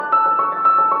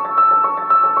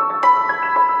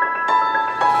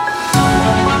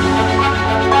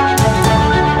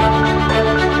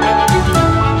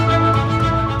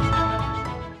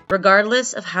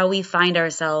Regardless of how we find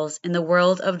ourselves in the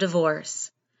world of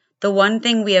divorce, the one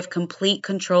thing we have complete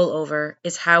control over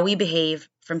is how we behave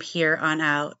from here on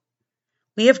out.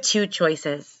 We have two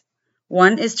choices.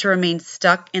 One is to remain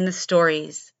stuck in the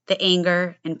stories, the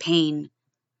anger and pain,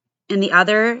 and the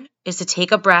other is to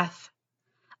take a breath,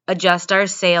 adjust our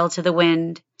sail to the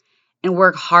wind, and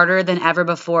work harder than ever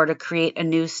before to create a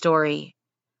new story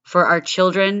for our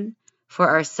children, for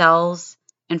ourselves,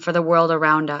 and for the world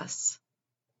around us.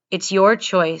 It's your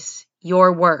choice,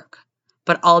 your work,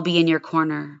 but I'll be in your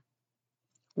corner.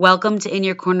 Welcome to In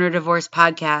Your Corner Divorce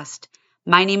Podcast.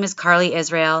 My name is Carly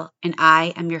Israel, and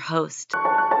I am your host.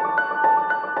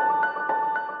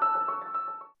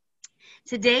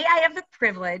 Today, I have the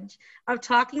privilege of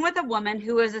talking with a woman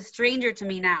who is a stranger to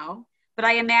me now, but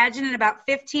I imagine in about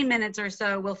 15 minutes or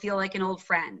so will feel like an old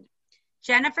friend.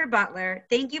 Jennifer Butler,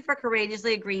 thank you for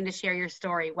courageously agreeing to share your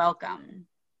story. Welcome.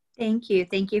 Thank you.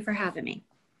 Thank you for having me.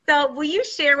 So will you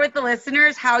share with the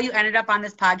listeners how you ended up on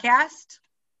this podcast?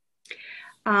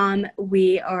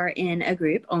 We are in a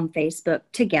group on Facebook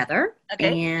together,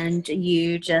 and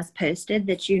you just posted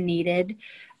that you needed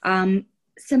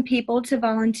some people to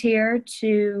volunteer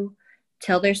to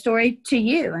tell their story to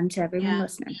you and to everyone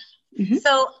listening. Mm-hmm.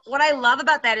 So what I love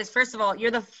about that is, first of all,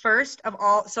 you're the first of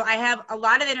all. So I have a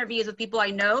lot of interviews with people I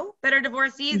know that are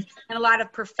divorcees and a lot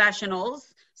of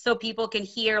professionals. So people can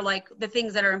hear like the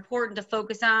things that are important to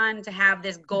focus on, to have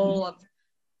this goal of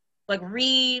like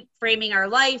reframing our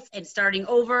life and starting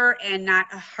over and not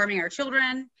harming our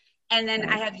children. And then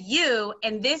I have you,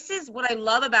 and this is what I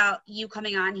love about you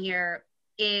coming on here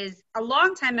is a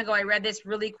long time ago, I read this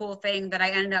really cool thing that I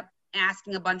ended up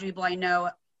asking a bunch of people I know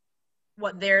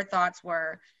what their thoughts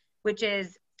were, which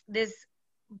is this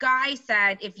guy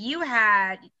said, if you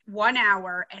had 1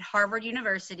 hour at Harvard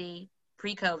University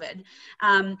pre-COVID,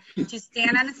 to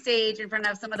stand on a stage in front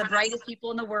of some of the brightest people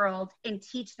in the world and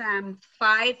teach them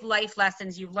 5 life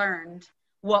lessons you learned,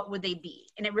 what would they be?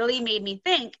 And it really made me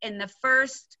think, and the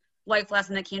first life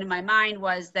lesson that came to my mind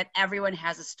was that everyone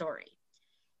has a story.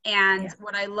 And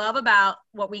what I love about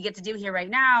what we get to do here right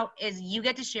now is you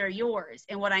get to share yours.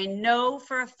 And what I know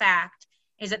for a fact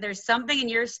is that there's something in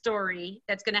your story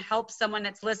that's going to help someone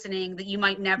that's listening that you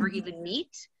might never even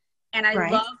meet. And I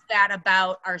love that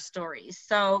about our stories.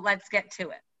 So let's get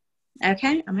to it.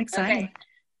 Okay, I'm excited. Okay.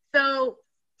 So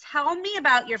tell me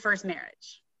about your first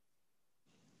marriage.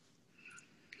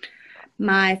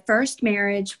 My first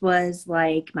marriage was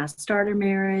like my starter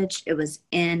marriage. It was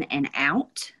in and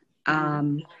out.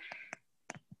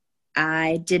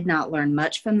 I did not learn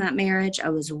much from that marriage. I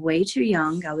was way too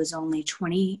young. I was only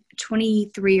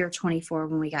 23 or 24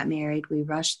 when we got married. We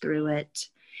rushed through it.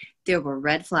 There were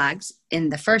red flags in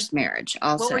the first marriage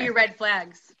also. What were your red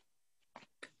flags?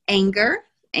 Anger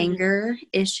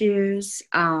issues,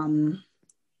 a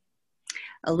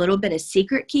little bit of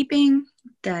secret keeping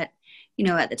that,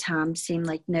 at the time seemed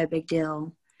like no big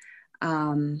deal.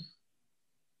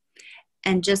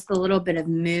 And just a little bit of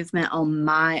movement on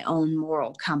my own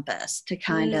moral compass to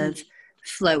kind of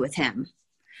flow with him.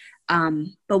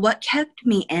 But what kept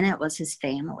me in it was his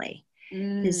family.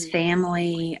 His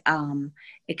family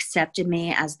accepted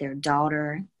me as their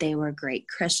daughter. They were great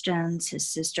Christians. His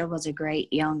sister was a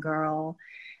great young girl.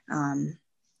 And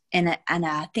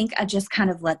I think I just kind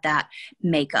of let that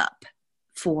make up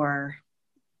for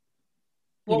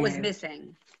what was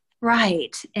missing.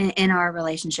 Right. In our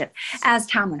relationship as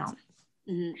time went on.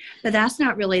 Mm-hmm. But that's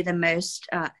not really the most,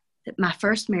 my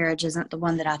first marriage isn't the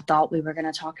one that I thought we were going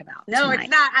to talk about. No, tonight. It's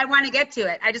not. I want to get to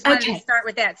it. I just wanted to start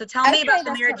with that. So tell me about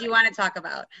the marriage you want to talk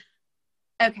about.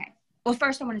 Okay. Well,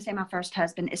 first I want to say my first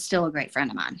husband is still a great friend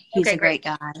of mine. He's a great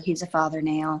guy. He's a father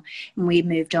now. And we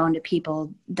moved on to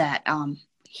people that,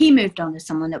 he moved on to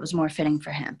someone that was more fitting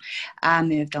for him. I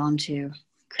moved on to.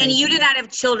 And you did not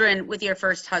have children with your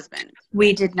first husband?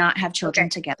 We did not have children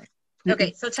together.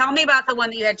 Okay. So tell me about the one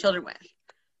that you had children with.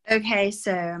 Okay,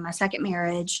 so my second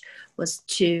marriage was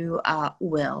to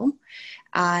Will.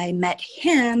 I met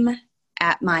him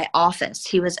at my office.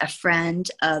 He was a friend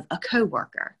of a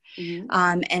coworker.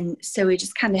 And so we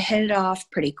just kind of hit it off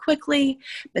pretty quickly,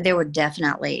 but there were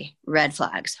definitely red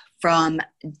flags from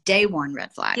day one.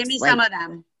 Red flags. Give me some of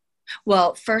them.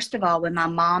 Well, first of all, when my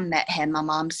mom met him, my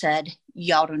mom said,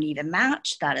 "Y'all don't even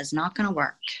match. That is not going to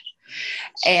work."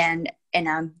 And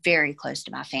I'm very close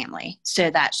to my family. So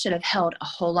that should have held a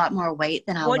whole lot more weight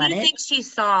than I let it. What do you think she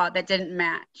saw that didn't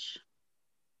match?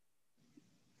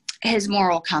 His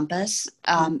moral compass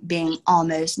being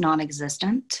almost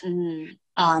non-existent.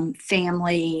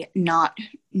 Family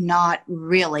not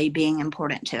really being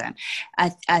important to him.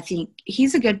 I think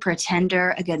he's a good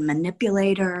pretender, a good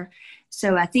manipulator,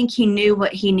 So I think he knew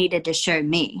what he needed to show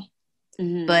me.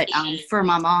 Mm-hmm. But for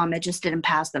my mom, it just didn't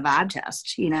pass the vibe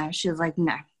test. You know, she was like,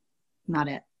 no, not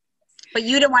it. But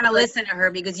you didn't want to listen to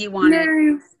her because you wanted.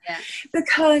 No, Yeah.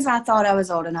 because I thought I was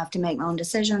old enough to make my own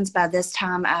decisions. By this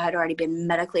time, I had already been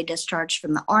medically discharged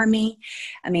from the Army.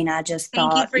 I mean, I just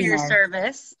thought. Thank you for your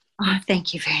service. Oh,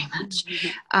 thank you very much.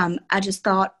 I just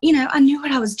thought, you know, I knew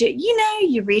what I was doing. You know,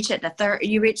 you reach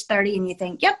 30 and you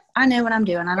think, yep, I know what I'm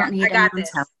doing. I don't need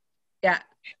anyone's help. Yeah.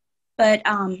 But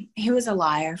he was a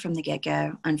liar from the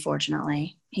get-go,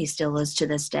 unfortunately. He still is to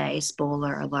this day.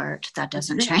 Spoiler alert, that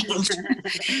doesn't change.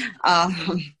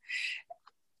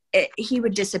 He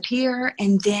would disappear,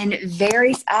 and then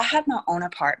I had my own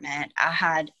apartment.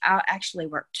 I actually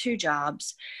worked 2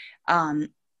 jobs.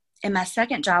 And my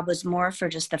second job was more for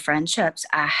just the friendships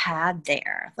I had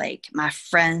there. Like, my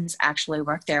friends actually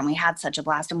worked there, and we had such a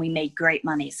blast, and we made great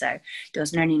money. So there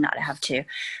was no need not to have 2.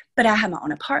 But I had my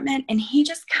own apartment, and he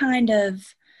just kind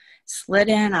of slid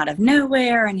in out of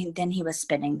nowhere. And then he was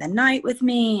spending the night with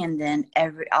me, and then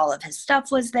all of his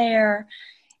stuff was there.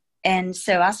 And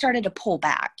so I started to pull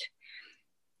back.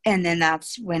 And then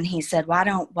that's when he said, why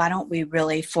don't we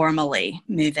really formally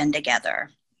move in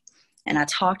together? And I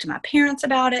talked to my parents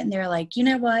about it, and they're like, you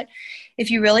know what, if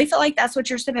you really feel like that's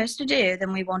what you're supposed to do,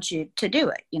 then we want you to do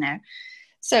it, you know?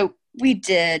 So we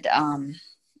did.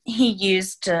 He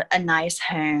used a nice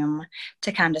home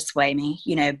to kind of sway me,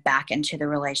 you know, back into the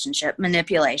relationship,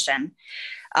 manipulation.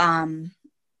 And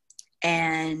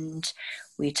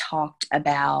we talked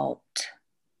about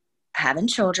having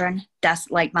children. That's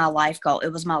like my life goal. It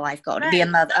was my life goal to be a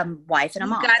mother, a wife, and a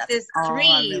mom. You got this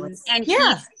dream, and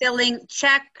he's filling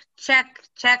check.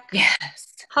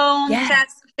 Yes. Home check,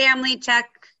 family check.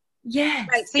 Yes.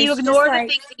 Right. So you ignore the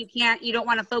things that you don't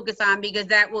want to focus on, because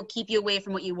that will keep you away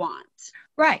from what you want.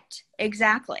 Right.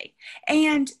 Exactly.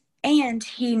 And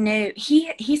he knew,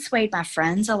 he swayed my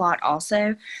friends a lot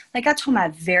also. Like, I told my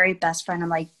very best friend, I'm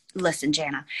like, listen,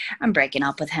 Jana, I'm breaking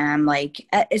up with him. Like,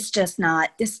 it's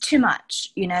too much.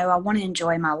 You know, I want to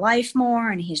enjoy my life more,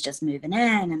 and he's just moving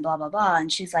in and blah, blah, blah.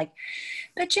 And she's like,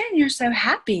 but Jen, you're so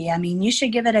happy. I mean, you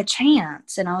should give it a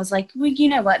chance. And I was like, well, you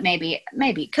know what? Maybe,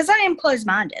 because I am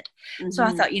closed-minded. Mm-hmm. So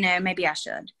I thought, you know, maybe I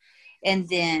should. And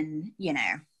then, you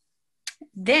know,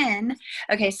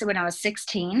 okay, so when I was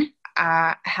 16,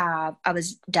 I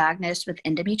was diagnosed with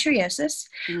endometriosis.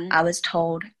 Mm-hmm. I was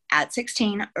told at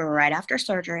 16, right after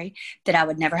surgery, that I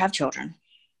would never have children.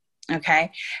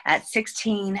 Okay. At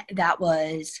 16, that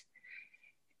was,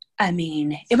 I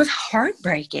mean, it was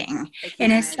heartbreaking.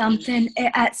 And it's something,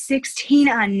 at 16,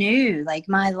 I knew, like,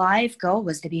 my life goal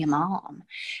was to be a mom.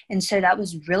 And so that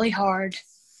was really hard.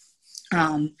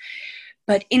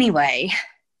 But anyway,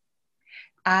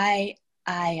 I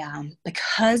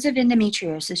because of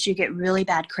endometriosis, you get really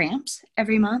bad cramps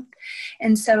every month.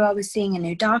 And so I was seeing a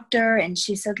new doctor, and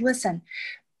she said, listen,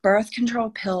 birth control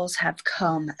pills have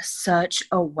come such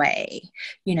a way,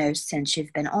 you know, since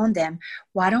you've been on them.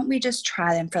 Why don't we just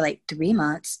try them for like 3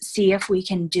 months, see if we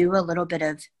can do a little bit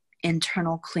of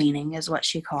internal cleaning, is what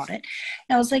she called it.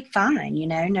 And I was like, fine, you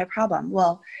know, no problem.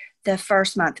 Well, the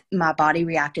first month, my body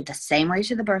reacted the same way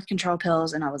to the birth control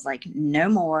pills, and I was like, no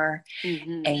more.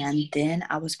 Mm-hmm. And then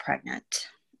I was pregnant.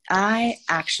 I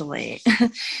actually,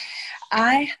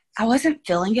 I wasn't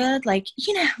feeling good. Like,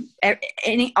 you know,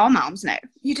 all moms know,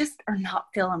 you just are not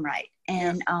feeling right.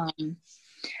 And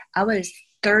I was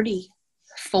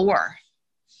 34.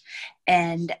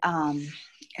 And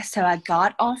so I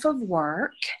got off of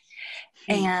work,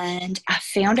 and I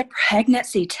found a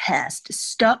pregnancy test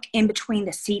stuck in between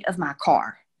the seat of my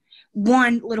car.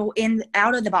 One little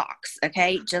out of the box,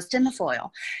 okay, just in the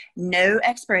foil. No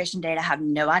expiration date. I have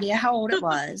no idea how old it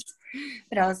was.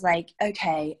 But I was like,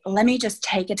 okay, let me just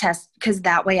take a test, because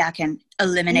that way I can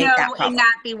eliminate that problem. And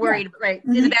not be worried, right?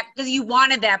 Mm-hmm. Because you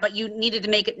wanted that, but you needed to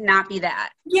make it not be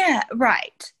that. Yeah,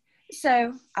 right.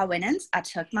 So I went in, I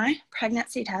took my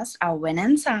pregnancy test. I went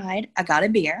inside. I got a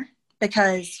beer,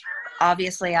 because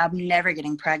obviously I'm never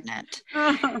getting pregnant.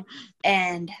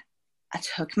 And I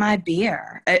took my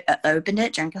beer, opened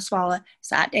it, drank a swallow,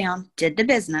 sat down, did the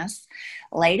business,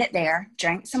 laid it there,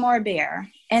 drank some more beer,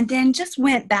 and then just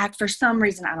went back for some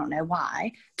reason, I don't know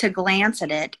why, to glance at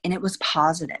it, and it was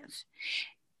positive.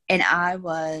 And I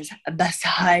was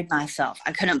beside myself.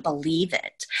 I couldn't believe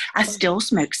it. I still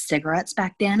smoked cigarettes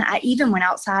back then. I even went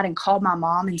outside and called my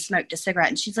mom and smoked a cigarette.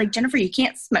 And she's like, Jennifer, you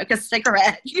can't smoke a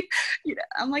cigarette. You know,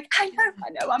 I'm like, I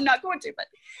know, I'm not going to.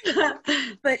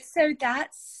 But so that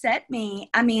set me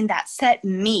on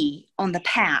the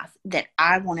path that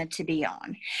I wanted to be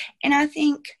on. And I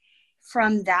think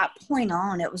from that point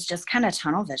on, it was just kind of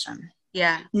tunnel vision.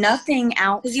 Yeah. Nothing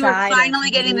outside. Because you were finally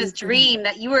of getting this dream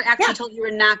that you were actually told you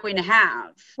were not going to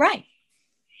have. Right.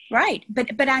 Right.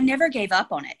 But I never gave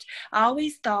up on it. I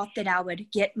always thought that I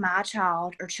would get my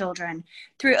child or children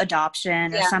through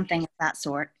adoption or something of that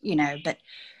sort, you know, but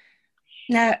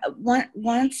no,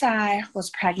 once I was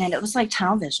pregnant, it was like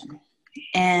tunnel vision.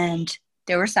 And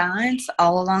there were signs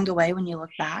all along the way when you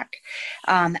look back.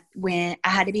 When I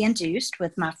had to be induced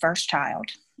with my first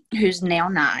child, who's now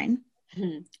 9.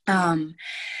 Mm-hmm.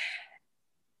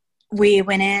 We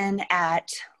went in at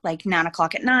like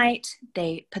 9:00 at night.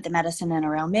 They put the medicine in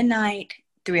around midnight.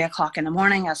 3:00 in the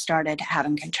morning, I started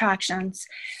having contractions.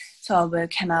 So I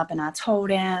woke him up and I told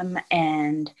him,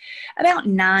 and about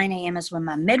 9 a.m. is when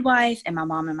my midwife and my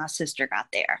mom and my sister got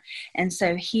there. And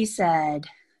so he said,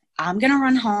 I'm going to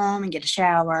run home and get a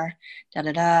shower,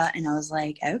 da-da-da. And I was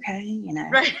like, okay, you know,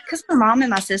 because my mom and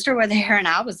my sister were there and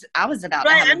I was about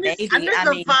to have a baby. I'm just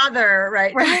the father,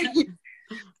 right? Right.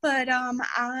 But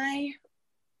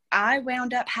I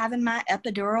wound up having my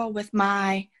epidural with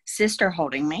my sister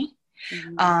holding me.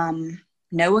 Mm-hmm.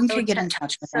 No one could get in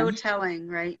touch with him. So telling,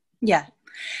 right? Yeah.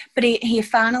 But he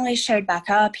finally showed back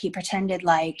up. He pretended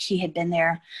like he had been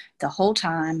there the whole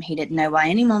time. He didn't know why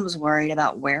anyone was worried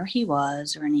about where he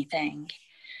was or anything.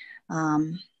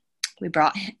 We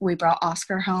brought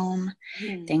Oscar home.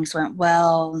 Mm. Things went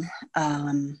well.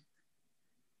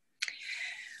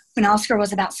 When Oscar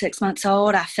was about 6 months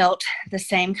old, I felt the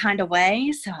same kind of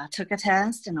way. So I took a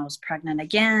test and I was pregnant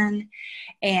again.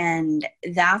 And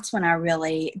that's when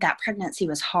that pregnancy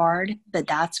was hard, but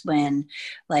that's when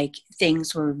like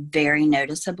things were very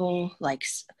noticeable. Like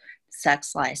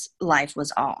sex life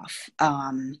was off.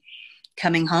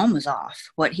 Coming home was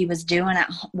off. What he was doing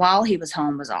while he was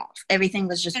home was off. Everything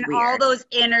was just weird. All those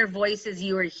inner voices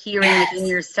you were hearing within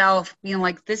yourself, being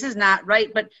like, this is not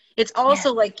right. But it's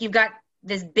also like you've got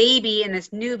this baby and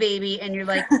this new baby, and you're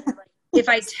like, if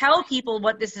I tell people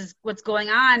what's going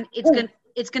on,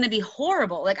 it's gonna be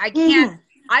horrible. Like I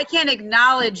can't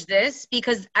acknowledge this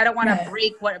because I don't want to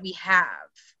break what we have.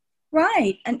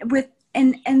 Right.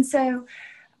 And so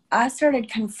I started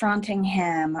confronting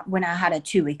him when I had a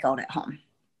 2-week-old at home.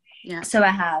 Yeah. So I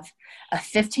have a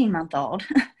 15-month-old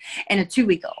and a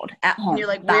 2-week-old at home. You're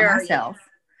like, by myself.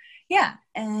 Yeah.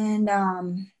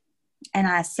 And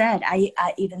I said, I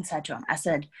even said to him, I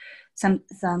said,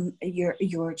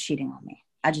 you're cheating on me.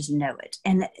 I just know it.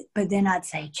 But then I'd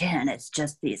say, Jen, it's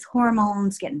just these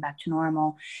hormones getting back to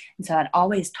normal. And so I'd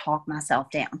always talk myself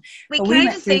down. Wait, can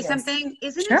I just say something?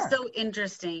 Isn't it so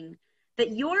interesting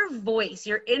that your voice,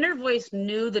 your inner voice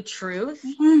knew the truth,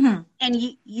 mm-hmm.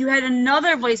 and you had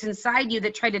another voice inside you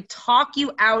that tried to talk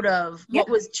you out of what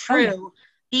was true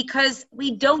because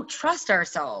we don't trust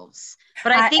ourselves.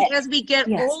 But I think as we get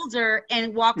older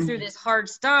and walk through this hard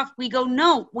stuff, we go,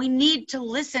 no, we need to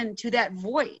listen to that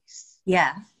voice.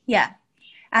 Yeah. Yeah.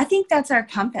 I think that's our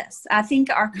compass. I think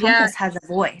our compass has a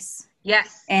voice.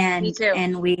 Yes. And me too.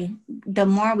 And the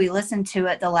more we listen to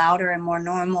it, the louder and more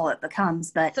normal it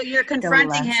becomes. But so you're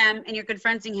confronting him and you're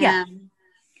confronting him. Yeah.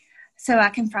 So I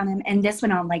confront him, and this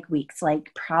went on like weeks,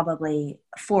 like probably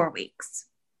 4 weeks.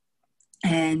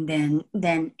 And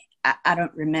then I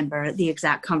don't remember the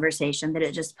exact conversation, but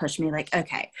it just pushed me like,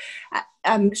 okay,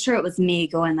 I'm sure it was me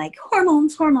going like,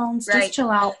 hormones, just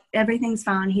chill out. Everything's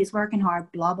fine. He's working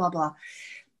hard, blah, blah, blah.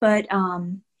 But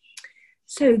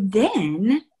so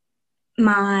then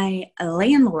my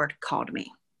landlord called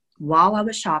me while I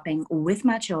was shopping with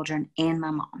my children and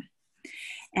my mom.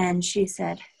 And she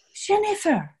said,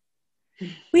 Jennifer,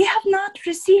 we have not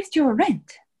received your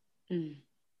rent. Mm.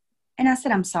 And I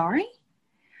said, I'm sorry?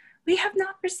 We have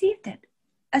not received it.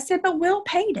 I said, but Will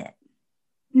paid it.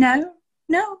 No.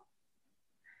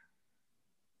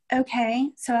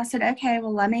 Okay. So I said, okay,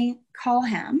 well, let me call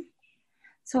him.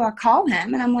 So I call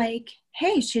him and I'm like,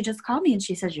 hey, she just called me and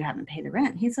she says you haven't paid the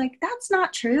rent. He's like, that's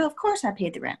not true. Of course I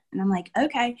paid the rent. And I'm like,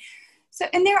 okay. So,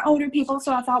 and they're older people.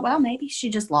 So I thought, well, maybe she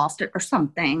just lost it or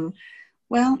something.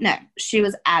 Well, no, she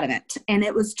was adamant. And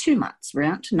it was 2 months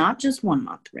rent, not just 1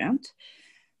 month rent.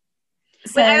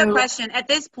 So, but I have a question. At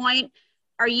this point,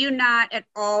 are you not at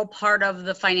all part of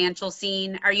the financial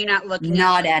scene? Are you not looking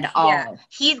at all? Yeah.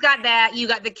 He's got that, you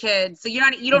got the kids. So you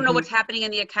don't know what's happening in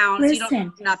the accounts. Listen, you don't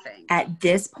know nothing. At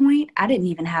this point, I didn't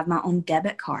even have my own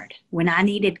debit card. When I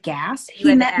needed gas,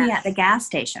 he met me at the gas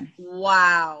station.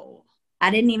 Wow.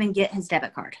 I didn't even get his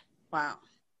debit card. Wow.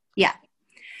 Yeah.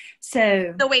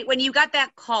 So wait, when you got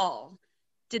that call,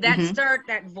 did that start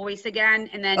that voice again?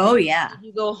 And then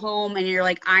you go home and you're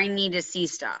like, I need to see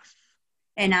stuff.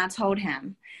 And I told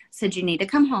him, said, you need to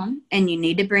come home and you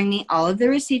need to bring me all of the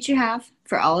receipts you have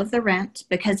for all of the rent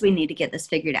because we need to get this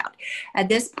figured out. At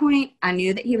this point, I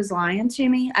knew that he was lying to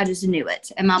me. I just knew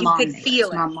it. And my You mom could knew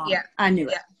feel it. it. My mom, Yeah. I knew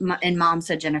it. And mom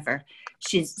said, Jennifer,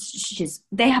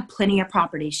 they have plenty of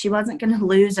property. She wasn't going to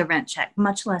lose a rent check,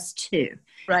 much less two,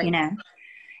 Right. you know?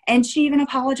 And she even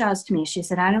apologized to me. She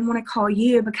said, I didn't want to call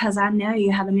you because I know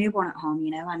you have a newborn at home.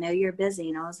 You know, I know you're busy.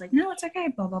 And I was like, no, it's okay.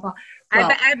 Blah, blah, blah.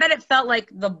 Well, I bet it felt like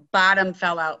the bottom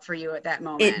fell out for you at that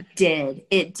moment. it did.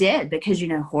 It did, because, you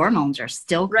know, hormones are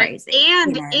still crazy.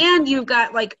 And, you know? and you've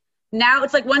got like, now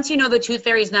it's like, once you know the tooth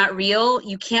fairy is not real,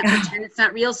 you can't pretend it's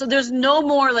not real. So there's no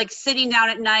more like sitting down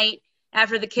at night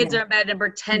after the kids are in bed and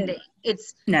pretending.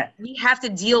 It's, we have to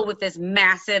deal with this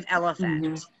massive elephant.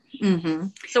 Mm-hmm. Mm-hmm.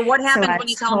 So what happened so when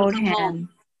you told him to come home?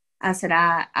 I said,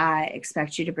 I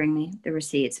expect you to bring me the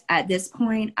receipts. At this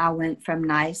point, I went from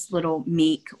nice little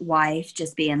meek wife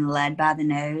just being led by the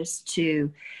nose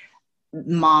to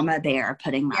mama bear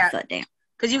putting my foot down.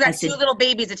 Because you got two little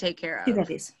babies to take care of.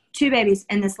 Two babies.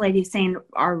 And this lady saying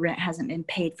our rent hasn't been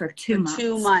paid for 2 months.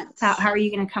 2 months. How are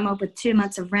you going to come up with 2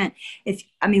 months of rent?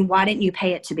 Why didn't you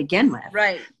pay it to begin with?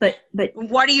 Right. But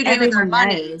what are you doing with our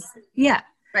money? Yeah.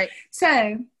 Right.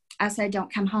 So I said,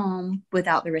 don't come home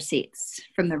without the receipts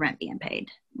from the rent being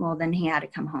paid. Well, then he had to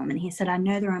come home. And he said, I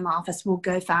know they're in my office. We'll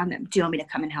go find them. Do you want me to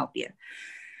come and help you?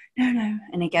 No.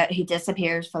 And he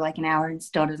disappears for like an hour and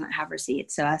still doesn't have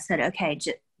receipts. So I said, okay,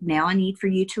 now I need for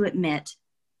you to admit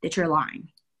that you're lying,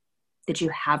 that you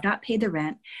have not paid the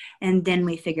rent, and then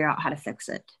we figure out how to fix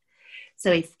it.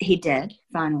 So he did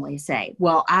finally say,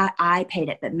 well, I paid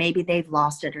it, but maybe they've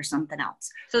lost it or something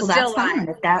else. So well, that's fine.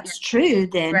 If that's true,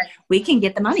 then we can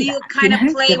get the money back. You kind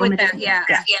of play with that. Yeah.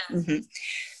 Mm-hmm.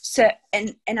 So,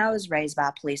 and I was raised by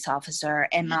a police officer,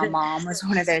 and my mom was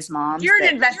one of those moms. You're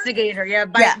an investigator,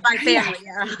 by family.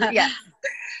 Yeah.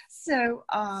 So,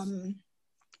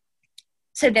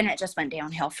 so then it just went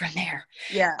downhill from there.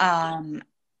 Yeah.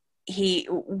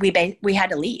 We had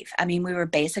to leave. We were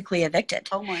basically evicted.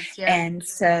 Almost, yeah. And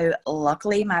so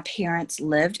luckily my parents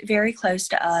lived very close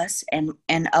to us and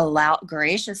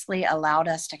graciously allowed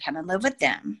us to come and live with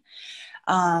them.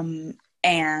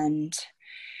 And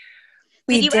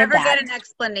we did you ever get an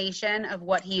explanation of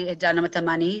what he had done with the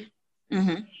money?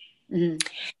 Mm-hmm. Mm-hmm.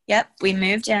 Yep. We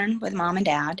moved in with mom and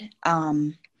dad.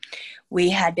 We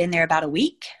had been there about a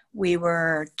week. We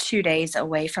were 2 days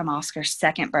away from Oscar's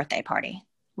second birthday party,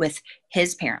 with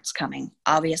his parents coming,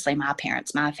 obviously my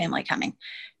family coming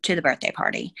to the birthday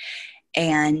party.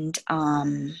 And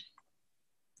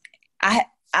I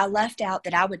left out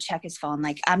that I would check his phone.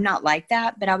 Like, I'm not like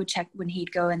that, but I would check when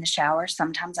he'd go in the shower.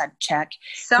 Sometimes I'd check.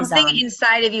 Something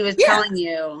inside of you is telling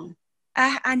you.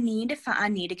 I need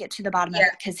to get to the bottom of it,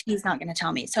 because he's not going to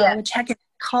tell me. So I would check his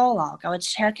call log. I would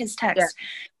check his text.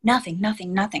 Nothing.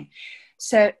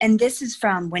 So, and this is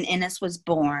from when Ennis was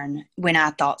born, when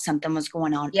I thought something was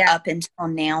going on, up until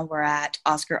now we're at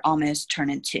Oscar almost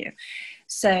turning 2.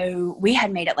 So we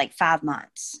had made it like 5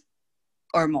 months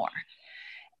or more.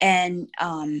 And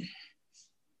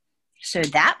so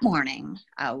that morning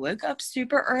I woke up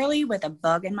super early with a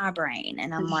bug in my brain,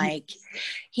 and I'm like,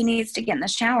 he needs to get in the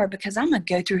shower because I'm going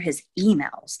to go through his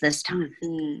emails this time.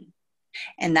 Mm-hmm.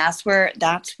 And that's where it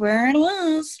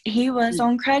was. He was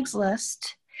on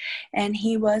Craigslist. And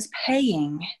he was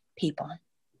paying people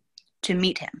to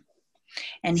meet him.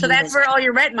 And so that's where all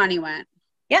your rent money went.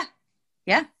 Yeah.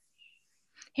 Yeah.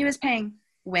 He was paying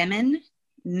women,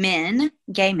 men,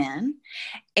 gay men,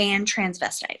 and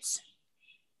transvestites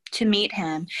to meet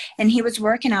him. And he was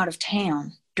working out of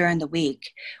town during the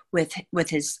week with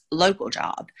his local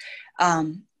job.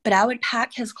 But I would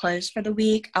pack his clothes for the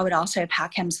week. I would also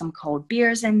pack him some cold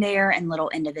beers in there and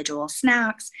little individual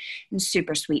snacks and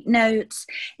super sweet notes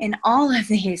and all of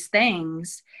these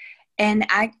things. And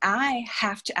I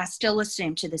still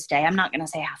assume to this day, I'm not going to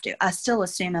say have to, I still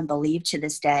assume and believe to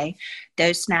this day,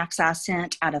 those snacks I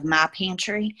sent out of my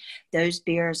pantry, those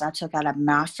beers I took out of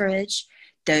my fridge,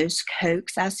 those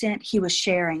Cokes I sent, he was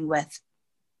sharing with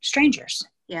strangers.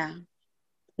 Yeah.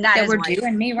 That were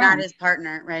doing me wrong. Not his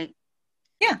partner, right?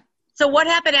 Yeah. So what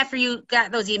happened after you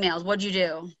got those emails? What'd you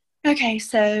do? Okay,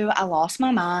 so I lost my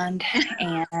mind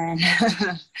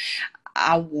and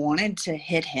I wanted to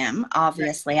hit him.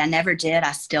 Obviously, I never did.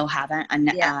 I still haven't.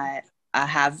 I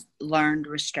have learned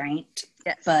restraint.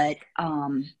 Yes. But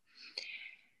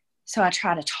so I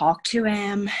tried to talk to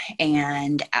him,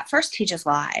 and at first he just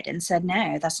lied and said,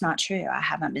 no, that's not true. I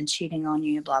haven't been cheating on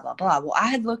you, blah, blah, blah. Well, I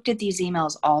had looked at these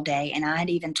emails all day, and I had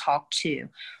even talked to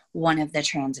one of the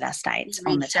transvestites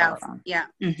on the telephone. Yeah.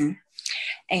 Mm-hmm.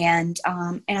 And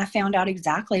I found out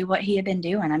exactly what he had been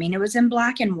doing. I mean, it was in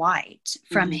black and white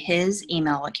from his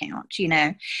email account, you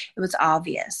know, it was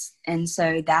obvious. And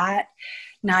so that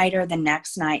night or the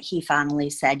next night, he finally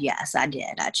said, yes, I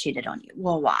did. I cheated on you.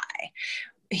 Well, why?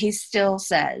 He still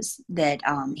says that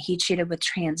he cheated with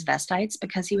transvestites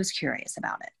because he was curious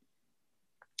about it.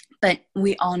 But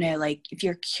we all know, like, if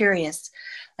you're curious,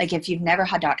 like if you've never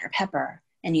had Dr. Pepper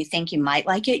and you think you might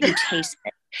like it, you taste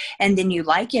it. And then you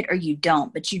like it or you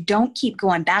don't. But you don't keep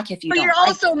going back if you don't. But you're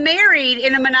also married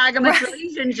in a monogamous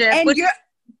relationship. And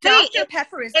Dr.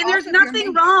 Pepper is. And there's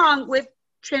nothing wrong with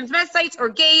transvestites or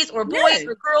gays or boys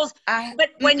or girls.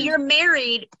 But when you're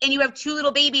married and you have 2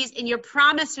 little babies and your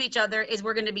promise to each other is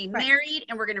we're going to be married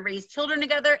and we're going to raise children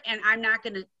together and I'm not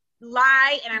going to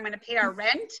lie and I'm going to pay our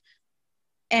rent.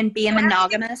 And be a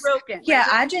monogamous. Yeah,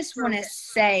 I just want to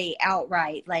say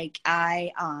outright, like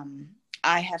I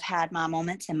have had my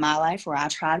moments in my life where I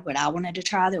tried what I wanted to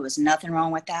try. There was nothing wrong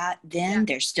with that. Then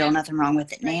there's still nothing wrong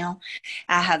with it now.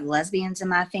 I have lesbians in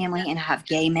my family and I have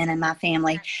gay men in my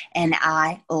family, and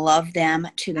I love them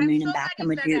to the moon and back and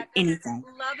would do anything.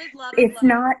 Love is love. It's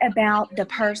not about the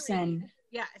person.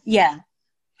 Yeah.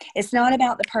 It's not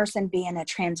about the person being a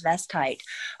transvestite.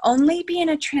 Only being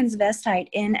a transvestite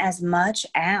in as much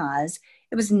as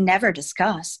it was never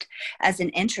discussed as an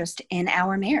interest in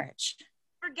our marriage.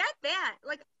 Forget that.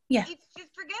 Like, it's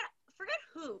just forget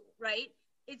who, right?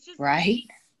 It's just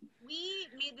we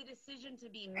made the decision to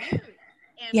be married.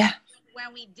 And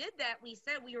when we did that, we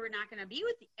said we were not going to be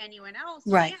with anyone else.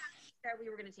 Right. That we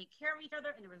were going to take care of each other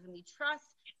and there was going to be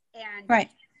trust. And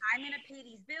I'm going to pay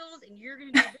these bills and you're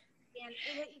going to do this. And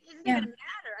it doesn't even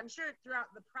matter. I'm sure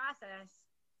throughout the process,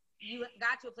 you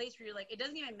got to a place where you're like, it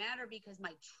doesn't even matter because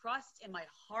my trust and my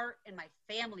heart and my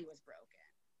family was broken.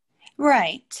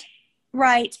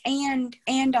 Right.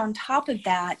 And on top of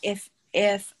that, if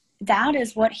that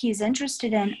is what he's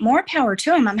interested in, more power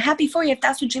to him. I'm happy for you if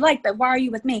that's what you like, but why are you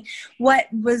with me? What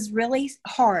was really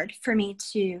hard for me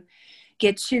to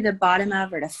get to the bottom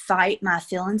of or to fight my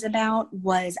feelings about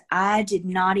was I did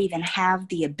not even have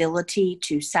the ability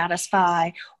to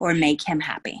satisfy or make him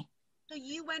happy. So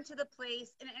you went to the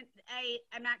place, and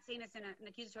I'm not saying this in an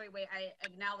accusatory way. I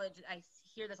acknowledge, I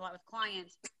hear this a lot with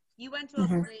clients. You went to a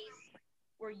place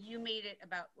where you made it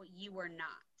about what you were not.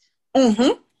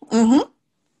 And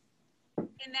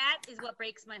that is what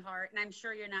breaks my heart. And I'm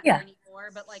sure you're not there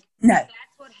anymore, but like, that's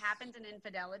what happens in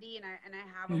infidelity. And I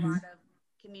have a lot of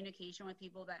communication with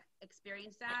people that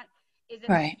experience that, is that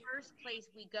the first place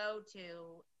we go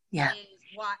to is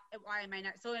why am I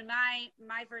not? So in my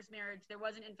first marriage, there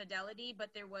wasn't infidelity,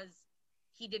 but there was,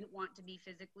 he didn't want to be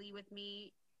physically with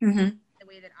me the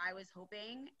way that I was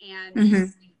hoping.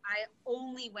 And I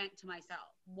only went to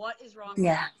myself. What is wrong with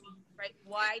you? Right?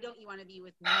 Why don't you want to be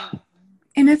with me?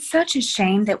 And it's such a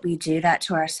shame that we do that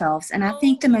to ourselves. And I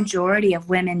think the majority of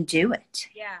women do it.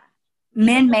 Yeah.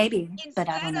 Men maybe, but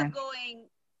I don't know. Instead of going,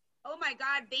 oh my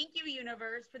God, thank you,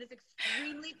 universe, for this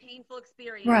extremely painful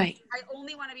experience. Right. I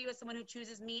only want to be with someone who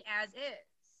chooses me as is.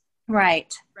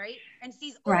 Right. Right? And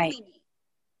sees only me.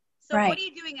 So what are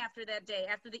you doing after that day,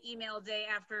 after the email day,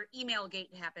 after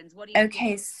Emailgate happens? What do you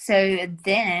do? So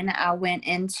then I went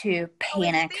into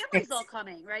panic. His family's all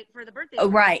coming, right, for the birthday. Oh,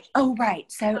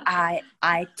 right. So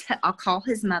I'll call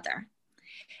his mother.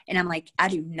 And I'm like, I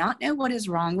do not know what is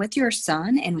wrong with your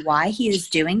son and why he is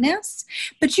doing this,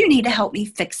 but you need to help me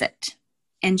fix it.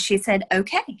 And she said,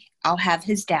 okay, I'll have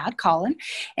his dad call him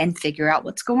and figure out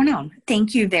what's going on.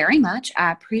 Thank you very much.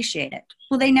 I appreciate it.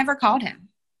 Well, they never called him.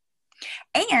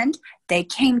 And they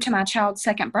came to my child's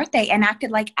second birthday and acted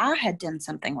like I had done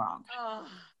something wrong.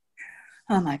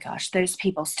 Oh my gosh, those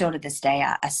people still to this day,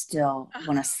 I still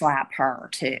want to slap her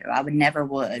too. I never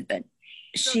would, but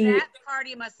that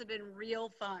party must have been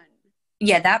real fun.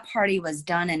 Yeah, that party was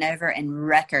done and over in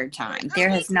record time. There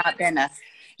has not been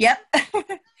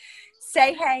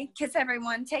say hey, kiss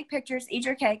everyone, take pictures, eat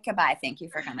your cake, goodbye, thank you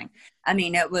for coming. I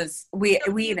mean, it was, we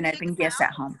even opened gifts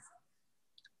at home.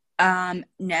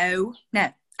 No,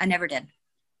 I never did.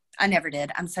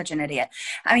 I'm such an idiot.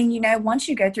 I mean, once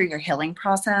you go through your healing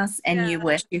process and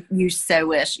you so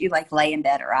wish you like lay in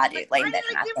bed, or I do lay in bed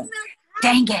and I think,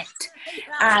 dang it,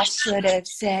 I should have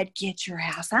said, get your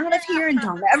ass out of here and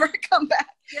don't ever come back.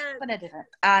 But I didn't.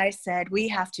 I said, we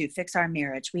have to fix our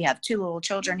marriage. We have 2 little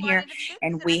children here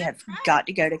and we have got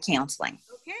to go to counseling.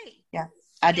 Okay. Yeah,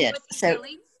 I did. So,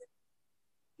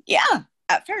 yeah.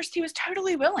 At first, he was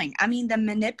totally willing. I mean, the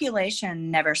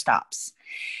manipulation never stops.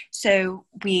 So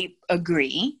we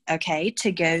agree,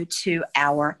 to go to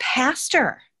our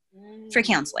pastor for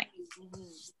counseling.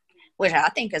 which I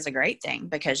think is a great thing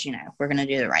because, we're going to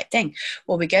do the right thing.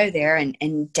 Well, we go there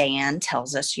and Dan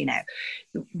tells us,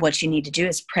 what you need to do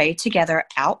is pray together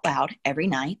out loud every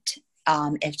night.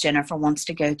 If Jennifer wants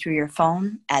to go through your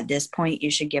phone at this point, you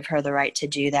should give her the right to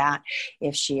do that.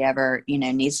 If she ever,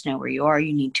 needs to know where you are,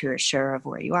 you need to assure of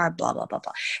where you are, blah, blah, blah,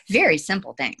 blah. Very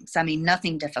simple things. I mean,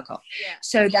 nothing difficult. Yeah.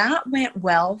 So that went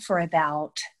well for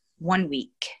about 1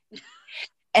 week.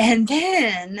 And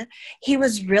then he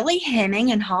was really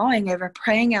hemming and hawing over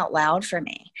praying out loud for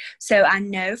me. So I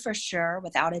know for sure,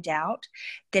 without a doubt,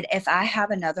 that if I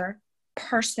have another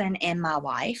person in my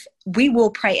life, we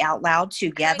will pray out loud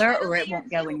together, or it won't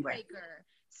go anywhere.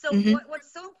 So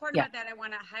what's so important about that, I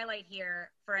want to highlight here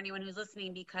for anyone who's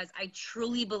listening, because I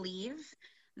truly believe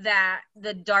that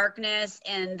the darkness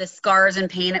and the scars and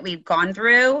pain that we've gone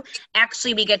through,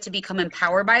 actually we get to become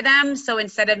empowered by them. So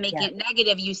instead of making it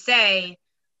negative, you say,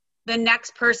 the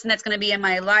next person that's going to be in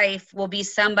my life will be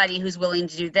somebody who's willing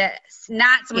to do this,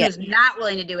 not someone who's not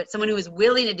willing to do it, someone who is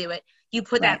willing to do it. You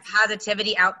put that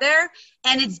positivity out there,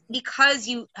 and it's because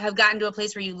you have gotten to a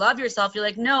place where you love yourself. You're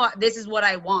like, no, this is what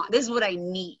I want. This is what I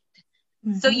need.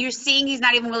 Mm-hmm. So you're seeing he's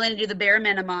not even willing to do the bare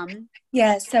minimum.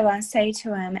 Yeah. So I say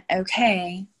to him,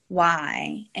 okay,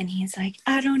 why? And he's like,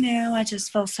 I don't know. I just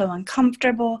feel so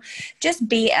uncomfortable. Just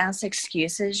BS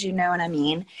excuses, you know what I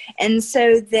mean? And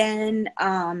so then,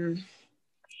 I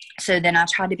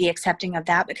tried to be accepting of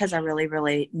that, because I really,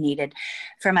 really needed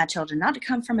for my children not to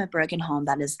come from a broken home.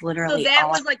 That is literally so that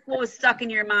was like what was stuck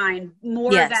in your mind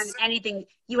more than anything.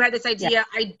 You had this idea,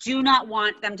 I do not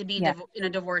want them to be in a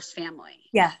divorced family.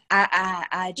 Yeah.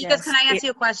 I just, because can I ask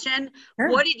you a question? Sure.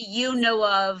 What did you know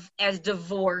of as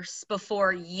divorce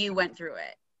before you went through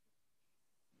it?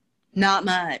 Not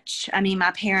much. I mean,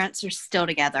 my parents are still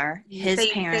together. His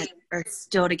parents are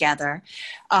still together.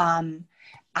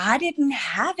 I didn't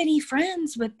have any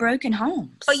friends with broken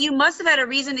homes. But you must have had a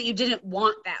reason that you didn't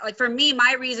want that. Like for me,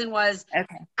 my reason was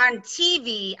on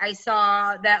TV, I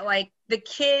saw that like the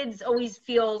kids always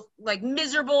feel like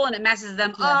miserable and it messes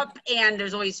them up, and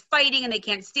there's always fighting and they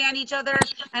can't stand each other.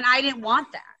 And I didn't want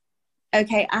that.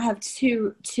 Okay. I have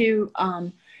two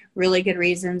really good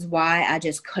reasons why I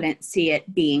just couldn't see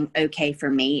it being okay for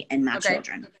me and my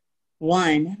children.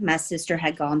 One, my sister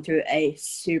had gone through a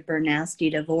super nasty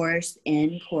divorce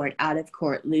in court, out of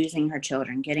court, losing her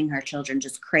children, getting her children,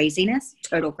 just craziness,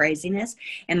 total craziness.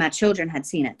 And my children had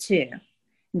seen it too.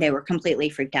 They were completely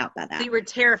freaked out by that. So you were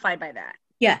terrified by that.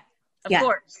 Yeah. Of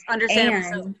course.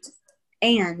 Understandable.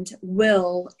 And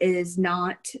Will is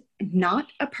not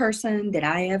a person that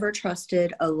I ever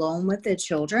trusted alone with the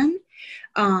children.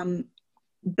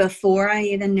 Before I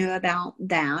even knew about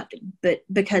that, but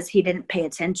because he didn't pay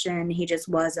attention, he just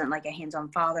wasn't like a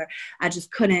hands-on father. I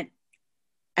just couldn't,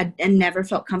 I never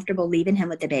felt comfortable leaving him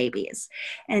with the babies.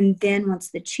 And then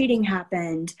once the cheating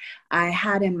happened, I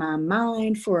had in my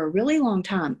mind for a really long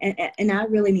time, and I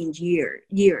really mean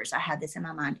years, I had this in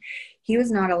my mind. He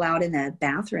was not allowed in the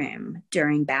bathroom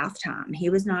during bath time. He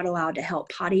was not allowed to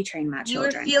help potty train my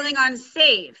children. You were feeling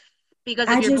unsafe. Because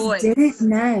of your voice. I just didn't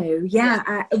know.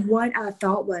 What I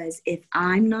thought was, if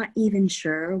I'm not even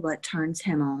sure what turns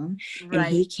him on, and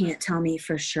he can't tell me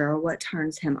for sure what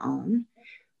turns him on,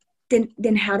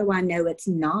 then how do I know it's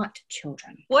not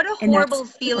children? What a horrible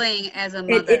feeling as a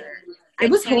mother.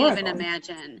 It was horrible. I can't even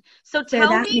imagine. So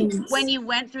tell me when you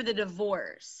went through the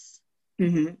divorce.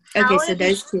 Mm-hmm. Okay, so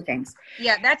those two things.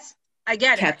 Yeah, I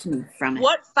get it. Kept me from it.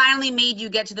 What finally made you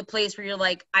get to the place where you're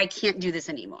like, I can't do this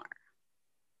anymore?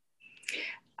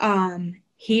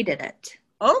 He did it.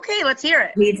 Okay, let's hear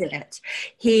it. He did it.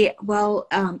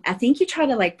 I think he tried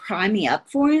to like pry me up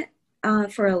for it,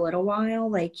 for a little while.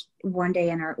 Like one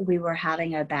day we were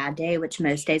having a bad day, which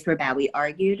most days were bad. We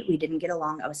argued. We didn't get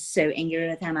along. I was so angry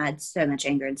with him. I had so much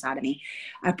anger inside of me.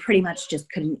 I pretty much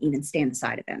just couldn't even stand the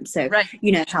sight of him. So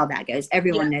you know how that goes.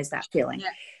 Everyone knows that feeling. Yeah.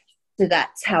 So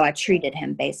that's how I treated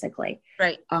him basically.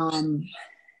 Right.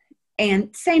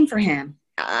 And same for him.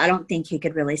 I don't think he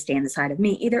could really stand the sight of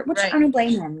me either, which I don't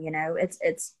blame him. You know, it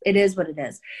is what it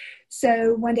is.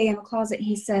 So one day in the closet,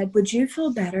 he said, would you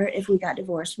feel better if we got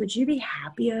divorced? Would you be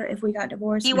happier if we got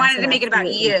divorced? He wanted to make it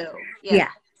about you. Yeah.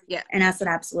 And I said,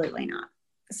 absolutely not.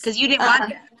 Because you didn't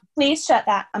want it. Please shut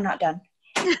that. I'm not done.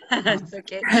 It's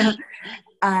okay.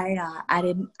 I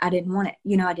didn't want it.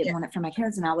 You know, I didn't want it for my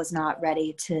kids, and I was not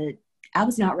ready to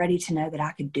know that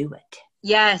I could do it.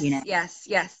 Yes. You know? Yes.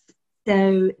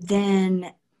 So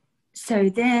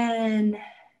then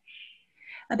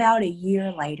about a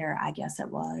year later, I guess it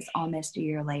was almost a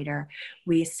year later,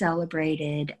 we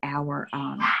celebrated our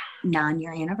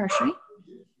 9-year anniversary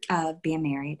of being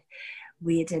married.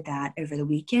 we did that over the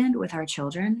weekend with our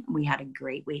children. We had a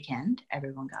great weekend.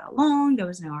 Everyone got along. There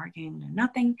was no arguing, no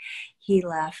nothing. He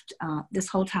left this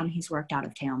whole time. He's worked out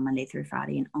of town Monday through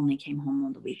Friday and only came home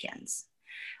on the weekends.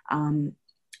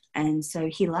 And so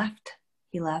he left.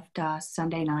 He left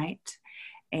Sunday night,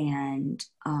 and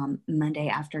Monday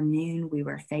afternoon we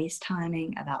were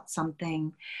FaceTiming about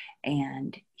something,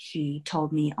 and he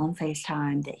told me on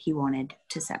FaceTime that he wanted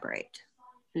to separate.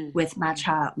 With my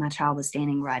child. My child was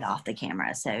standing right off the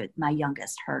camera, so my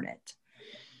youngest heard it.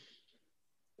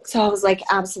 So I was like,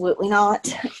 absolutely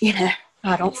not.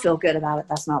 I don't feel good about it.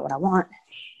 That's not what I want.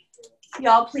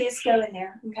 Y'all please go in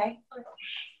there, okay?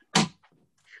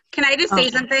 Can I just say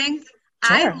something?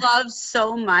 Sure. I love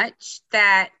so much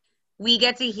that we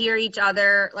get to hear each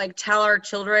other, like, tell our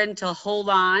children to hold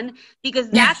on,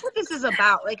 because that's what this is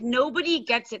about. Like, nobody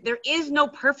gets it. There is no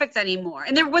perfect anymore.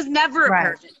 And there was never a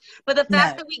perfect. But the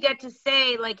fact that we get to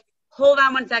say, like, hold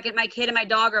on one second, my kid and my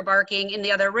dog are barking in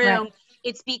the other room. Right.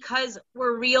 It's because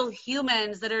we're real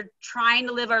humans that are trying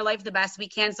to live our life the best we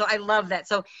can. So I love that.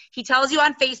 So he tells you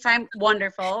on FaceTime,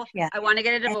 wonderful. Yeah. I want to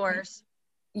get a divorce.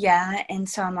 Yeah, and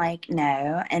so I'm like,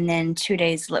 no. And then 2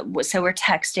 days, so we're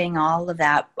texting all of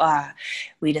that.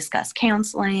 We discussed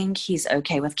counseling. He's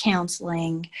okay with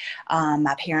counseling.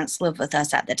 My parents lived with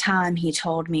us at the time. He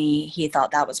told me he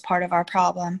thought that was part of our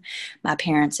problem. My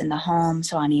parents in the home,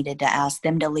 so I needed to ask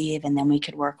them to leave, and then we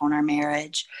could work on our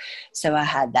marriage. So I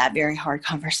had that very hard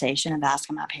conversation of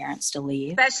asking my parents to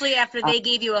leave. Especially after they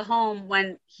gave you a home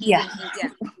when he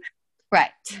didn't.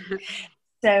 Right.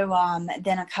 So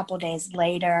then a couple days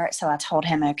later, so I told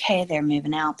him, okay, they're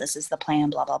moving out. This is the plan,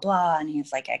 blah, blah, blah. And he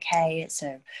was like, okay.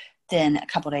 So then a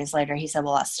couple days later, he said,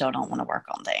 well, I still don't want to work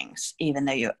on things, even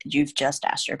though you've just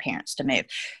asked your parents to move.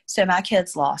 So my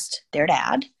kids lost their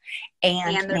dad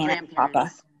and their grandparents.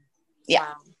 Papa. Yeah.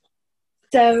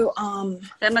 Wow. So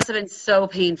that must have been so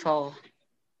painful.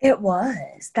 It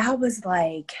was. That was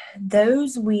like,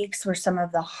 those weeks were some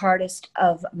of the hardest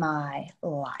of my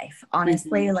life.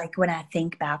 Honestly, like when I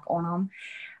think back on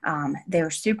them, they were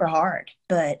super hard,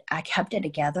 but I kept it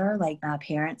together. Like my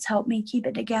parents helped me keep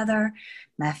it together.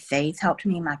 My faith helped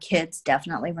me. My kids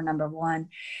definitely were number one.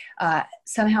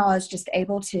 Somehow I was just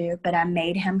able to, but I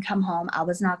made him come home. I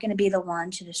was not going to be the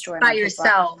one to destroy by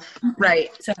yourself.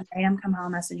 Right. So I made him come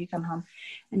home. I said, you come home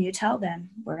and you tell them.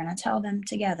 We're going to tell them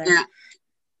together. Yeah.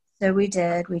 So we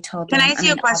did. We told them. Can I ask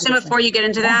you a question before you get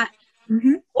into that?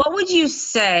 Mm-hmm. What would you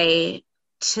say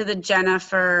to the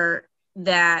Jennifer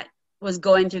that was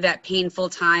going through that painful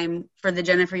time for the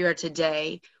Jennifer you are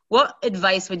today? What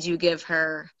advice would you give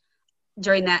her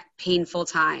during that painful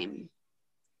time?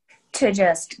 To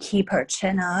just keep her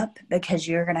chin up, because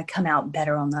you're going to come out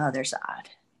better on the other side.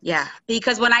 Yeah,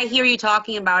 because when I hear you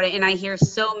talking about it, and I hear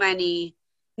so many,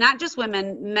 not just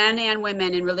women, men and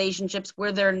women in relationships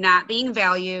where they're not being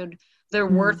valued, their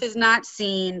worth is not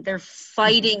seen, they're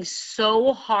fighting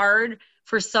so hard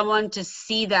for someone to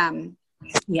see them.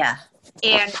 Yeah.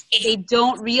 And they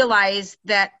don't realize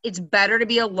that it's better to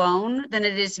be alone than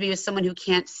it is to be with someone who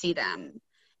can't see them.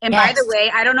 And by the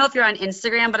way, I don't know if you're on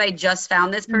Instagram, but I just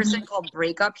found this person called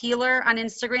Breakup Healer on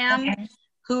Instagram,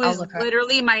 who is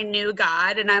literally my new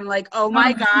God. And I'm like, oh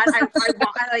my God, I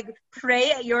like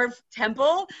pray at your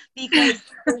temple, because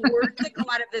the words that come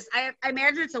out of this, I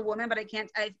imagine it's a woman, but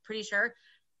I'm pretty sure,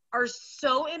 are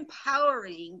so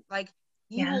empowering. Like,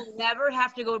 you will never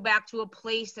have to go back to a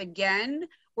place again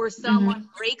where someone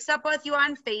breaks up with you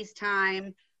on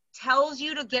FaceTime, tells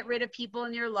you to get rid of people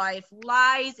in your life,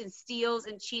 lies and steals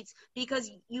and cheats, because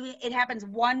it happens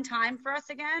one time for us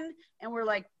again, and we're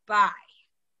like, bye.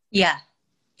 Yeah.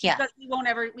 Yeah. Because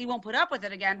we won't put up with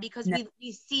it again, because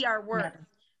we see our worth. No.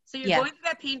 So you're going through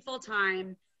that painful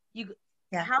time.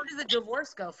 How does a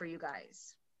divorce go for you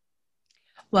guys?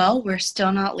 Well, we're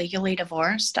still not legally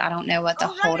divorced. I don't know what the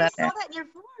holdup is. I saw that in your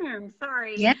form.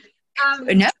 Sorry. Yeah.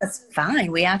 No, it's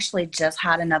fine. We actually just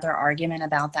had another argument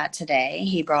about that today.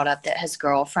 He brought up that his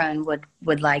girlfriend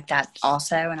would like that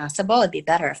also. And I said, well, it'd be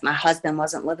better if my husband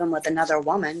wasn't living with another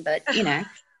woman. But,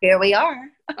 here we are.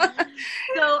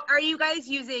 So are you guys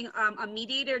using a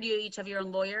mediator? Or do you each have your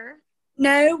own lawyer?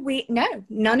 No,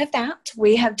 none of that.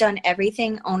 We have done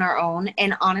everything on our own.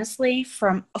 And honestly,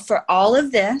 for all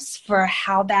of this, for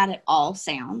how bad it all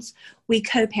sounds, we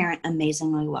co-parent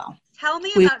amazingly well. Tell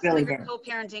me about some of your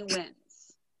co-parenting wins.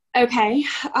 Okay.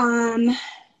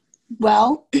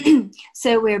 Well,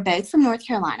 so we're both from North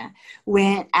Carolina.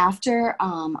 When after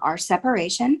our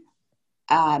separation,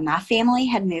 my family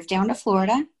had moved down to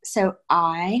Florida. So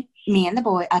me and the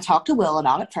boy, I talked to Will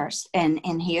about it first, and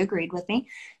he agreed with me.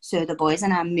 So the boys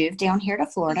and I moved down here to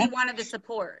Florida. He wanted the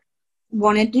support.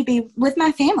 wanted to be with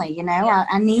my family. You know,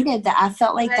 I needed that. I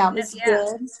felt like that was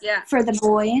good for the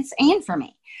boys and for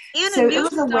me. And so a new it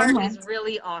was a start win-win. is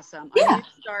really awesome. Yeah. A new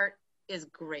start is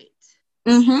great.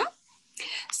 Mm-hmm.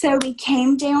 So we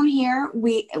came down here.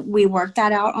 We worked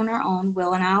that out on our own.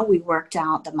 Will and I, we worked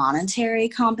out the monetary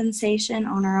compensation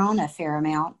on our own, a fair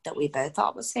amount that we both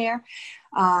thought was fair.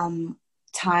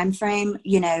 Time frame,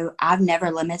 you know, I've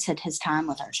never limited his time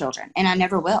with our children, and I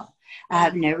never will. I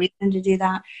have no reason to do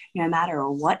that. No matter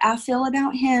what I feel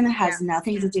about him, it has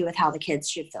nothing to do with how the kids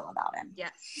should feel about him.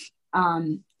 Yes.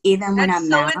 Even when I'm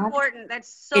mad. That's so important.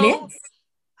 That's so. It is.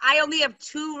 I only have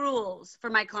 2 rules for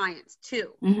my clients.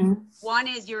 2. Mm-hmm. One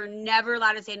is you're never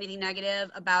allowed to say anything negative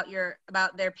about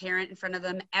their parent in front of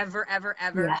them ever.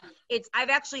 Yeah. I've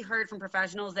actually heard from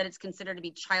professionals that it's considered to be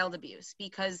child abuse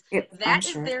because that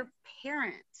is their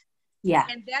parent. Yeah.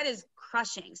 And that is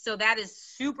crushing. So that is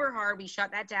super hard. We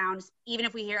shut that down, even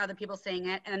if we hear other people saying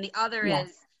it. And then the other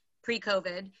is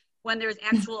pre-COVID, when there's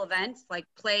actual events like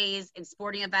plays and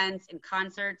sporting events and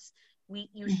concerts.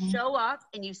 You show up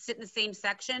and you sit in the same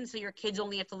section, so your kids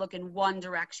only have to look in one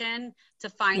direction to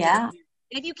find it. And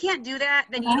if you can't do that,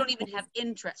 then you don't even have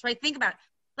interest, right? Think about it.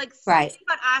 Like, think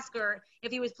about Oscar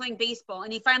if he was playing baseball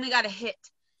and he finally got a hit.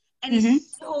 And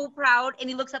he's so proud, and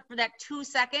he looks up for that 2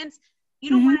 seconds. You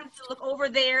don't want him to look over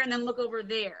there and then look over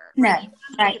there. No, right?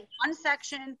 Look in one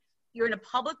section. You're in a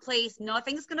public place.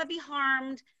 Nothing's going to be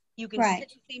harmed. You can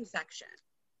sit in the same section.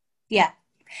 Yeah.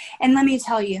 And let me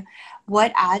tell you,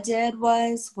 what I did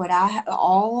was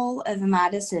all of my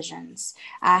decisions,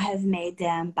 I have made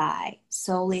them by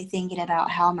solely thinking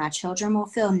about how my children will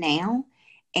feel now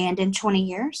and in 20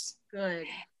 years. Good.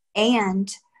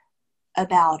 And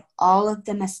about all of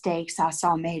the mistakes I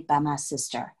saw made by my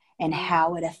sister and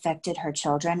how it affected her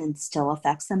children and still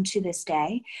affects them to this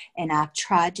day. And I've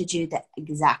tried to do the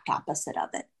exact opposite of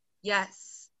it. Yes.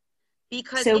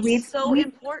 Because it's so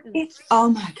important. Oh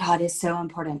my God, it's so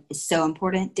important. It's so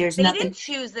important. They didn't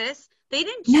choose this. They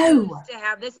didn't choose to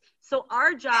have this. So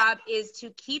our job is to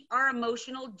keep our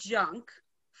emotional junk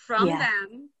from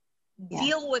them,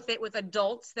 deal with it with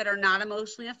adults that are not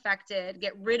emotionally affected,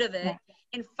 get rid of it,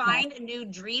 and find a new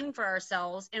dream for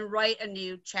ourselves and write a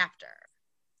new chapter.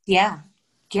 Yeah.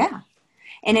 Yeah.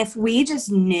 And if we just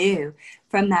knew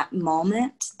from that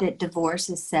moment that divorce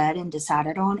is said and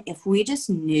decided on, if we just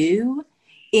knew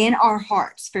in our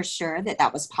hearts for sure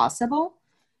that was possible,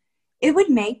 it would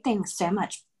make things so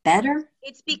much better.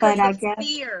 It's because of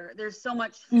fear. There's so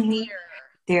much fear.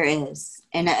 There is.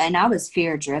 And I was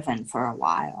fear driven for a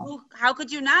while. Well, how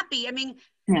could you not be? I mean,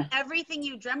 everything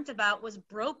you dreamt about was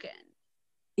broken.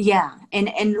 Yeah. And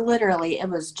literally it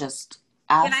was just.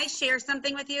 Can I share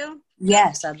something with you?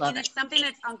 Yes, I'd love it. And it's something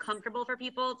that's uncomfortable for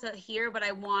people to hear, but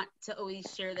I want to always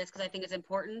share this because I think it's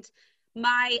important.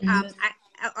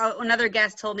 Another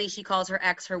guest told me she calls her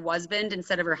ex her husband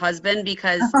instead of her husband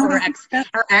because her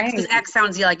ex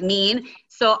sounds like mean.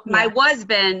 So my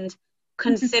husband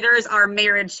considers our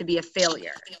marriage to be a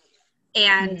failure.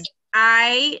 And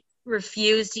I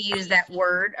refuse to use that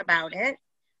word about it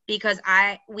because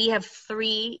we have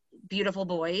 3 beautiful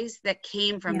boys that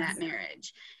came from that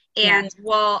marriage. And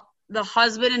while the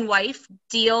husband and wife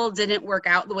deal didn't work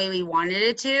out the way we wanted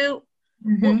it to,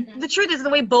 well, the truth is the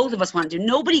way both of us want to do.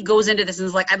 Nobody goes into this and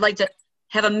is like, I'd like to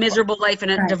have a miserable life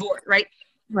and a divorce, right?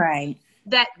 Right.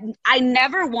 That I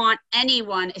never want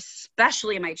anyone,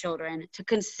 especially my children, to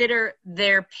consider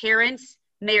their parents'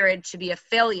 marriage to be a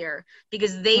failure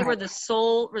because they were the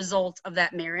sole result of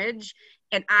that marriage.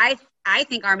 And I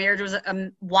think our marriage was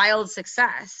a wild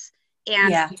success.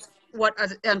 And what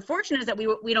unfortunate is that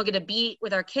we don't get to be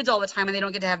with our kids all the time and they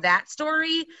don't get to have that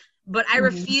story. But I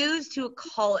refuse to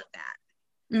call it that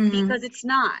because it's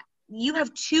not. You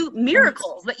have 2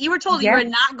 miracles that you were told you were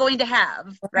not going to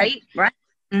have, right? Right.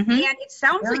 And it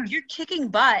sounds like you're kicking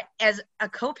butt as a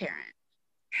co-parent.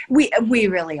 We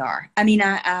really are. I mean,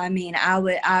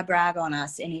 I brag on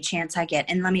us any chance I get.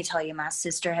 And let me tell you, my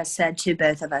sister has said to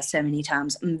both of us so many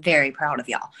times, I'm very proud of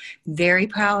y'all. Very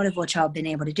proud of what y'all have been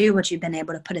able to do, what you've been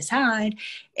able to put aside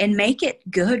and make it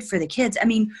good for the kids. I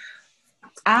mean,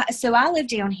 I live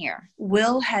down here.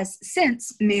 Will has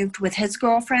since moved with his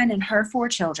girlfriend and her 4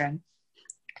 children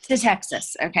to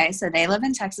Texas. Okay. So they live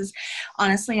in Texas.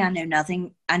 Honestly, I know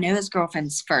nothing. I know his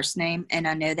girlfriend's first name and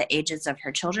I know the ages of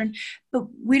her children, but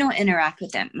we don't interact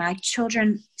with them. My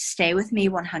children stay with me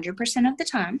 100% of the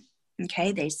time.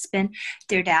 Okay.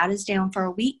 Their dad is down for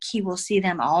a week. He will see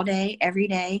them all day, every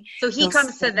day. So he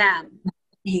comes to them.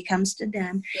 He comes to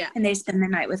them and they spend the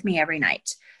night with me every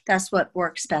night. That's what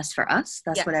works best for us.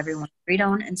 That's what everyone agreed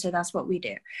on. And so that's what we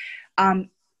do.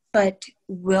 but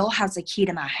Will has a key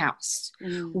to my house.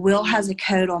 Will has a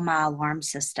code on my alarm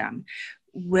system.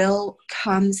 Will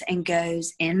comes and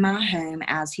goes in my home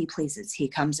as he pleases. He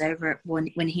comes over when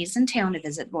he's in town to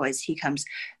visit boys. He comes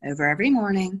over every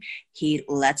morning. He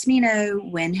lets me know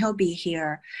when he'll be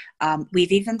here.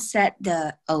 We've even set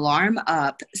the alarm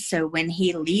up so when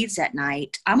he leaves at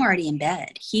night, I'm already in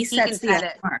bed. He sets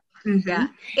the alarm. Mm-hmm. Yeah.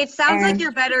 It sounds like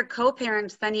you're better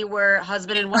co-parents than you were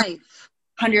husband and wife.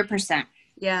 100%.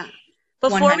 Yeah.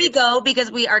 Before 100%. We go,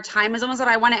 because our time is almost up,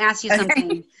 I want to ask you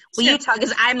something. Will you talk?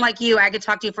 Because I'm like you, I could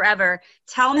talk to you forever.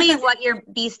 Tell me what your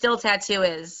Be Still tattoo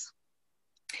is.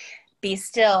 Be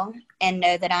still and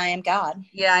know that I am God.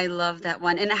 Yeah, I love that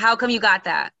one. And how come you got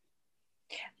that?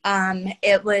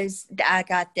 I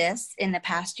got this in the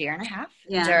past year and a half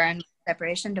during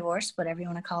separation, divorce, whatever you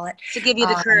want to call it. To give you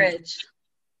the courage.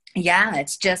 Yeah,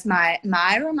 it's just my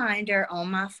reminder on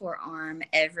my forearm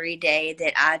every day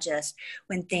that I just,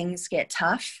 when things get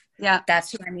tough,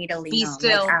 that's what I need to lean on. Be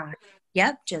still.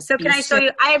 Just so can I show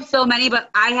you? I have so many, but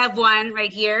I have one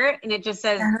right here, and it just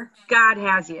says, God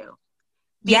has you.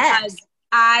 Because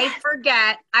I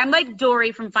forget. I'm like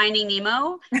Dory from Finding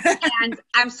Nemo, and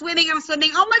I'm swimming. Oh my God,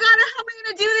 how am I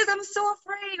going to do this? I'm so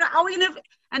afraid. How are we going to?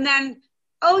 And then,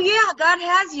 oh yeah, God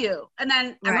has you. And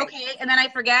then I'm okay. And then I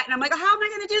forget, and I'm like, how am I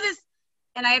going to do this?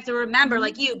 And I have to remember,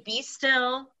 like you, be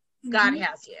still. God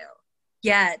has you.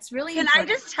 Yeah, it's really important. Can I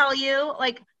just tell you,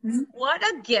 like, what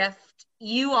a gift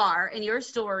you are and your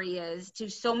story is to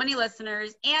so many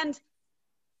listeners, and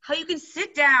how you can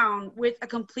sit down with a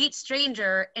complete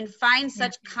stranger and find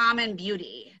such common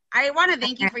beauty. I want to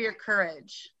thank you for your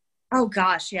courage. Oh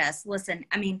gosh, yes. Listen,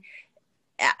 I mean,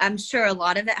 I'm sure a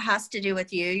lot of it has to do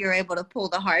with you. You're able to pull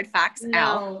the hard facts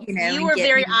out. You were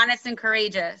very honest and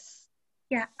courageous.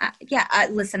 Yeah.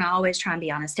 Listen, I always try and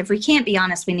be honest. If we can't be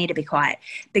honest, we need to be quiet,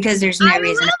 because there's no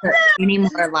reason to put any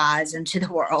more lies into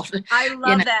the world. I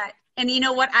love that. And you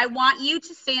know what? I want you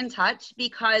to stay in touch,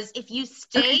 because if you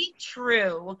stay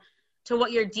true to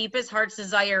what your deepest heart's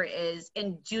desire is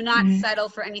and do not settle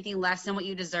for anything less than what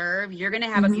you deserve, you're going to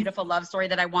have a beautiful love story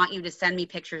that I want you to send me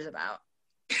pictures about.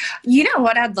 You know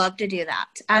what? I'd love to do that.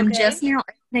 I'm just now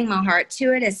opening my heart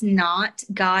to it. It's not,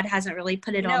 God hasn't really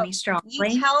put it on me strongly.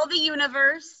 You tell the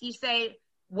universe, you say,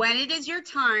 when it is your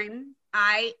time,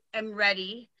 I am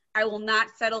ready. I will not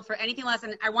settle for anything less.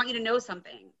 And I want you to know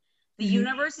something. The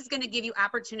universe is going to give you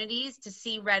opportunities to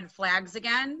see red flags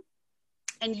again.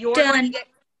 And you're going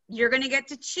to get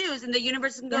to choose. And the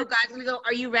universe is going to go, God's going to go,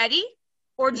 are you ready?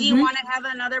 Or do you want to have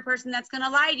another person that's going to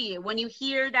lie to you? When you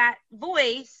hear that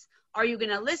voice, are you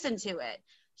going to listen to it?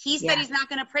 He said he's not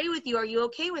going to pray with you. Are you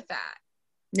okay with that?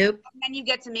 Nope. And then you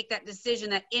get to make that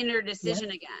decision, that inner decision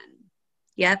again.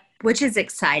 Yep, which is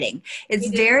exciting. It's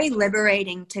very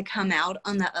liberating to come out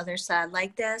on the other side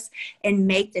like this and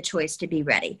make the choice to be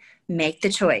ready. Make the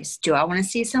choice. Do I want to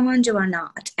see someone? Do I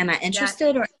not? Am I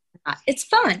interested or not? It's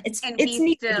fun. It's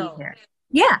neat to be here.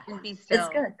 Yeah, it's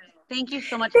good. Thank you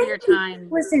so much for your time.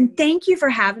 Listen, thank you for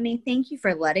having me. Thank you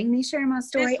for letting me share my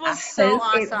story. This was so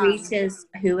awesome. It reaches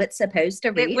who it's supposed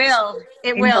to reach. It will.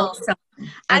 It will.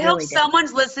 I hope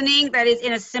someone's listening that is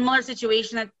in a similar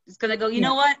situation that is going to go, you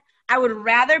know what? I would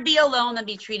rather be alone than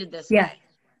be treated this way.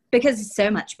 Because it's so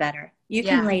much better. You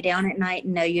can lay down at night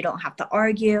and know you don't have to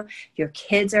argue. Your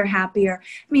kids are happier.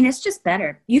 I mean, it's just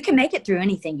better. You can make it through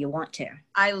anything you want to.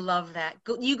 I love that.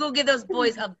 You go give those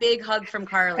boys a big hug from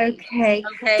Carly. Okay.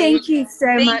 Thank you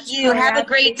so much. Thank you. Have a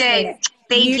great day.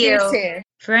 Thank you. You too.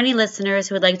 For any listeners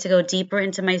who would like to go deeper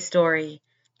into my story,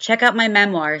 check out my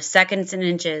memoir, Seconds and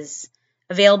Inches,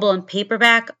 available in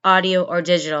paperback, audio, or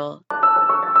digital.